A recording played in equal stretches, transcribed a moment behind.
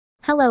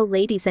Hello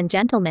ladies and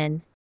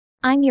gentlemen.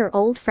 I'm your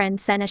old friend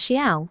Sena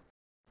Xiao.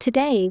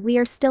 Today we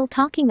are still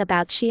talking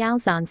about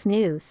Xiao Zhan's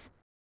news.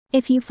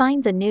 If you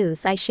find the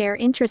news I share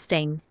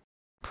interesting,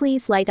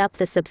 please light up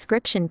the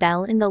subscription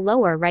bell in the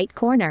lower right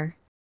corner.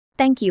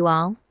 Thank you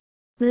all.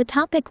 The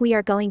topic we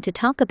are going to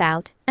talk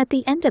about, at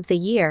the end of the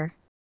year.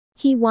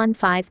 He won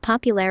 5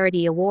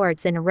 popularity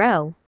awards in a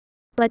row.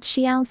 But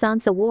Xiao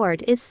Zhan's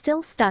award is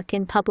still stuck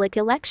in public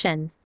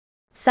election.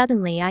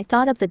 Suddenly I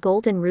thought of the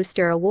Golden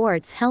Rooster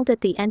Awards held at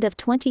the end of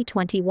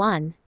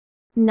 2021.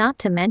 Not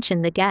to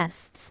mention the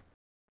guests.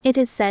 It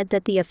is said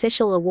that the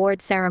official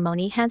award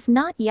ceremony has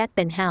not yet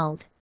been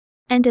held.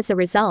 And as a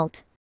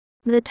result,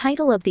 the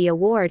title of the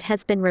award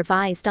has been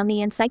revised on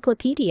the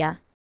encyclopedia.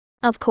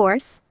 Of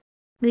course,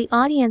 the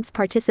audience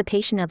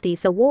participation of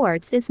these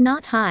awards is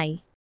not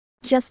high.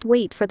 Just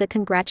wait for the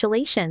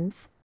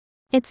congratulations.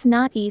 It's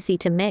not easy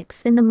to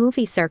mix in the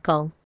movie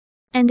circle.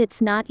 And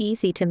it's not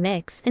easy to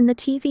mix in the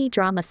TV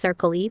drama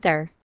circle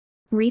either.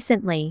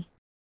 Recently,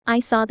 I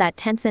saw that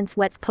Tencent's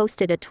Wet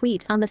posted a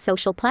tweet on the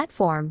social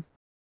platform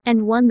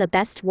and won the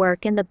best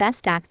work and the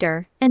best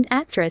actor and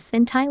actress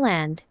in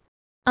Thailand.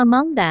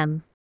 Among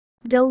them,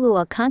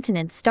 Dolua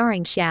Continent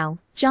starring Xiao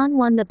Zhan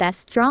won the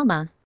best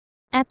drama,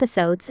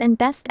 episodes and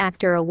best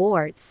actor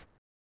awards.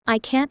 I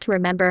can't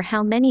remember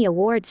how many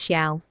awards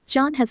Xiao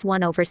Zhan has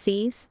won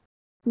overseas.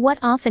 What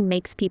often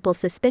makes people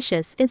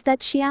suspicious is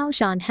that Xiao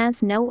Zhan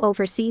has no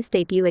overseas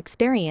debut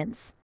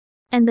experience.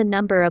 And the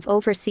number of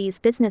overseas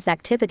business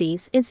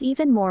activities is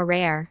even more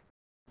rare.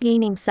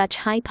 Gaining such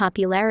high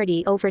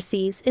popularity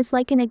overseas is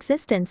like an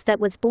existence that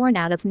was born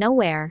out of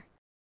nowhere.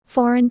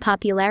 Foreign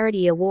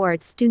popularity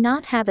awards do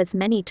not have as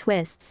many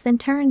twists and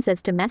turns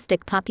as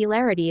domestic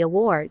popularity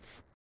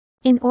awards.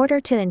 In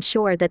order to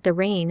ensure that the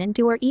reign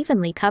endure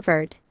evenly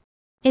covered,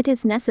 it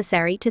is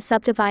necessary to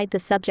subdivide the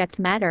subject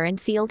matter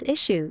and field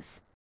issues,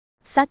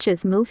 such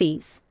as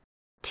movies,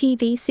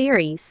 TV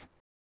series,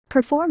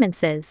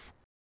 performances,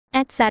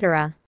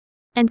 etc.,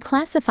 and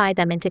classify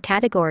them into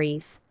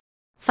categories.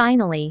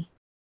 Finally,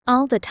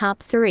 all the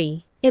top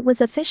 3, it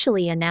was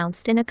officially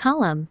announced in a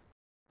column.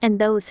 And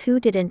those who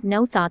didn't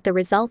know thought the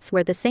results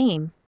were the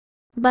same.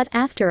 But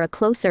after a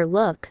closer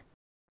look,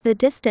 the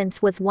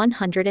distance was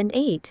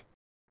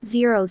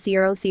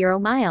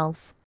 108,000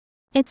 miles.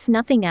 It's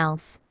nothing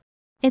else.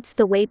 It's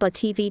the Weibo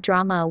TV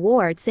Drama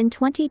Awards in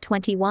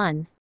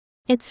 2021.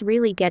 It's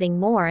really getting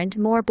more and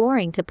more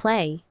boring to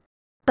play.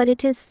 But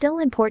it is still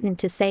important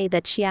to say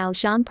that Xiao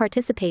Zhan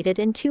participated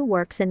in 2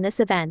 works in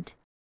this event.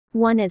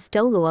 One is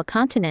Dolua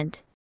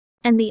Continent,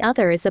 and the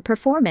other is a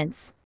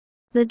performance.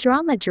 The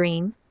drama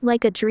Dream,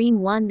 Like a Dream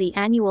won the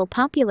annual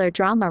popular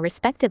drama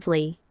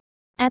respectively.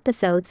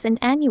 Episodes and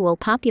annual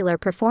popular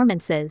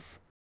performances.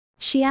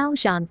 Xiao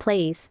Zhan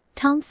plays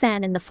Tong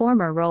San in the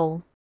former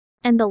role,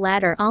 and the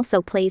latter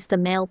also plays the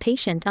male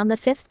patient on the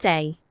 5th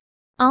day.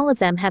 All of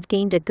them have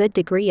gained a good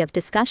degree of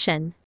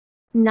discussion.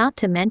 Not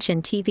to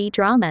mention TV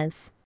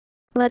dramas.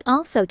 But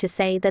also to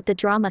say that the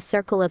drama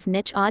circle of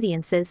niche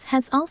audiences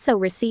has also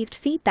received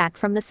feedback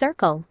from the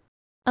circle.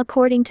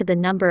 According to the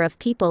number of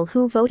people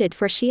who voted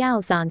for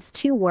Xiao Zhan's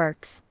 2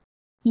 works.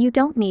 You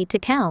don't need to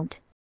count.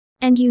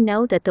 And you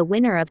know that the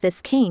winner of this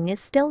king is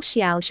still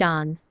Xiao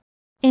Zhan.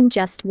 In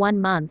just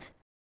 1 month,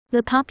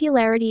 the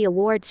popularity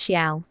awards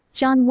Xiao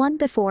Zhan won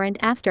before and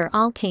after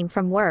all came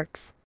from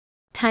works.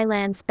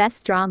 Thailand's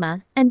Best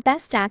Drama and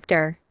Best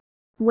Actor.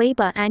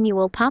 Weibo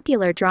Annual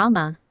Popular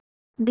Drama.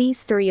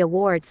 These 3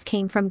 awards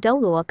came from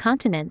Dolua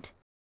Continent.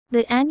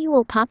 The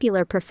annual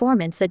popular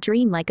performance A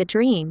Dream Like a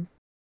Dream.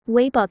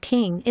 Weibo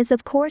King is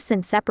of course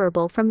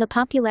inseparable from the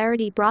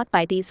popularity brought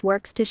by these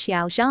works to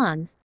Xiao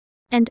Zhan.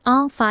 And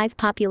all 5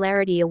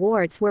 popularity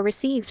awards were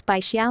received by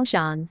Xiao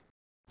Zhan.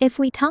 If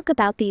we talk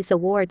about these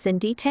awards in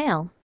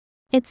detail,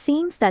 it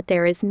seems that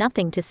there is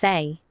nothing to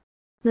say.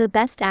 The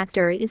best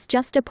actor is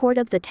just a port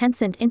of the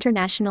Tencent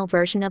international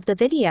version of the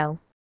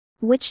video,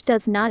 which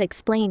does not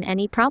explain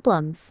any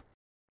problems.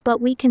 But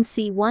we can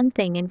see one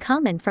thing in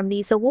common from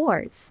these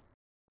awards.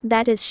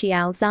 That is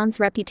Xiao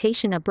Zhan's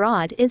reputation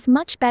abroad is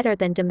much better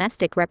than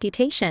domestic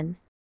reputation.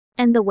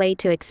 And the way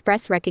to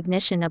express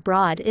recognition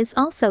abroad is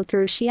also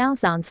through Xiao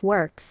Zhan's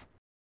works.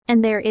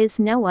 And there is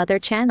no other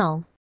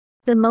channel.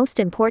 The most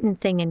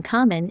important thing in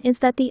common is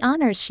that the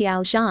honors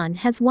Xiao Zhan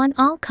has won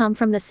all come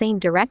from the same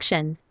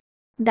direction.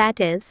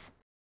 That is,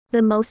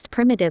 the most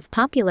primitive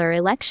popular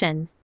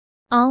election.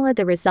 All are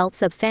the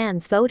results of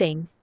fans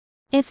voting.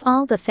 If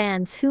all the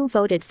fans who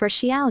voted for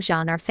Xiao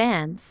Zhan are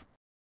fans,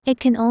 it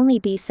can only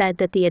be said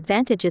that the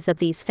advantages of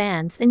these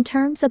fans in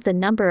terms of the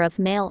number of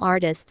male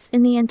artists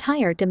in the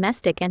entire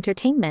domestic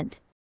entertainment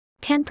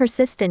can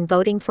persist in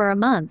voting for a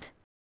month.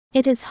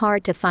 It is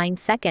hard to find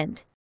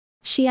second.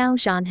 Xiao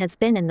Zhan has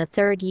been in the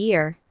 3rd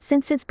year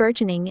since his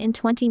burgeoning in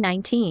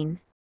 2019.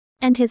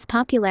 And his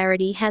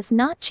popularity has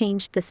not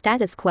changed the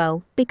status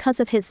quo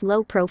because of his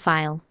low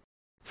profile.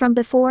 From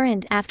before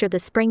and after the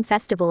Spring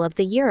Festival of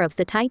the Year of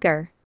the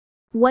Tiger.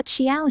 What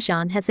Xiao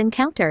Zhan has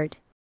encountered.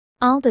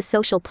 All the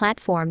social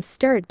platforms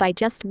stirred by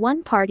just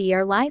one party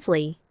are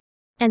lively.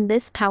 And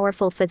this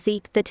powerful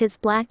physique that is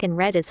black and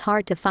red is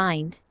hard to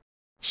find.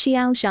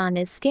 Xiao Zhan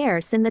is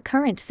scarce in the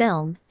current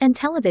film and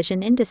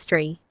television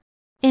industry.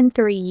 In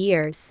 3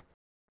 years.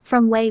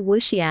 From Wei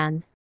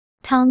Wuxian,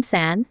 Tong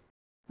San,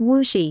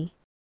 Wu Xi,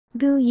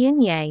 Gu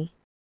Yinye.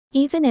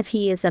 Even if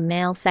he is a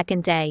male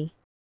second day,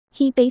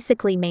 he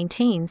basically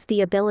maintains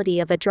the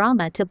ability of a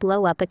drama to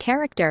blow up a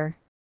character.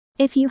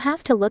 If you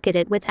have to look at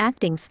it with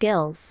acting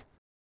skills.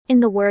 In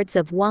the words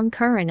of Wang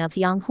Curran of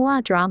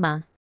Yanghua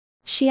Drama,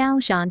 Xiao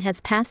Zhan has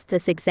passed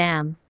this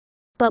exam.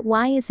 But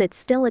why is it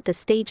still at the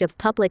stage of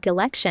public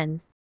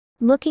election?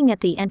 Looking at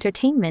the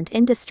entertainment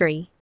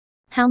industry,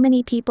 how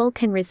many people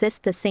can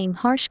resist the same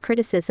harsh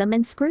criticism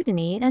and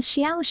scrutiny as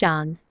Xiao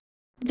Zhan?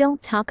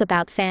 Don't talk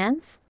about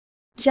fans?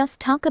 Just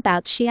talk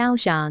about Xiao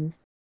Zhan.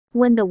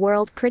 When the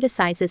world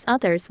criticizes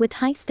others with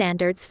high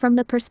standards from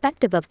the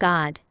perspective of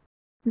God,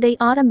 they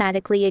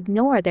automatically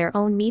ignore their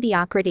own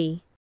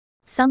mediocrity.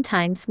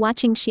 Sometimes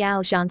watching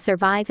Xiao Zhan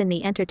survive in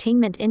the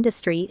entertainment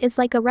industry is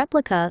like a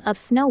replica of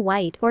Snow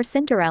White or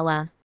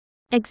Cinderella.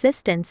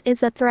 Existence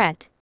is a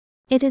threat.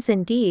 It is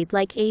indeed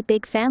like a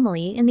big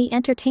family in the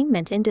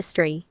entertainment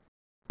industry.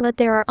 But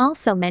there are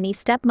also many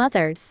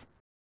stepmothers.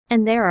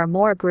 And there are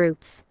more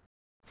groups.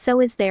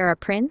 So is there a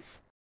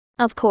prince?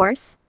 Of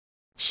course.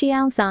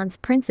 Xiao Zhan's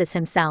prince is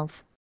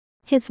himself.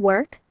 His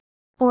work?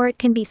 Or it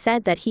can be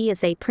said that he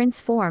is a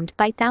prince formed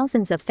by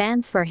thousands of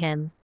fans for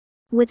him.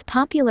 With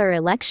popular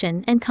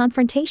election and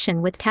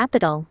confrontation with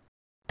capital.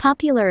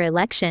 Popular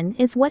election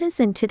is what is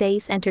in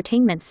today's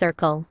entertainment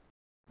circle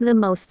the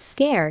most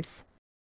scarce.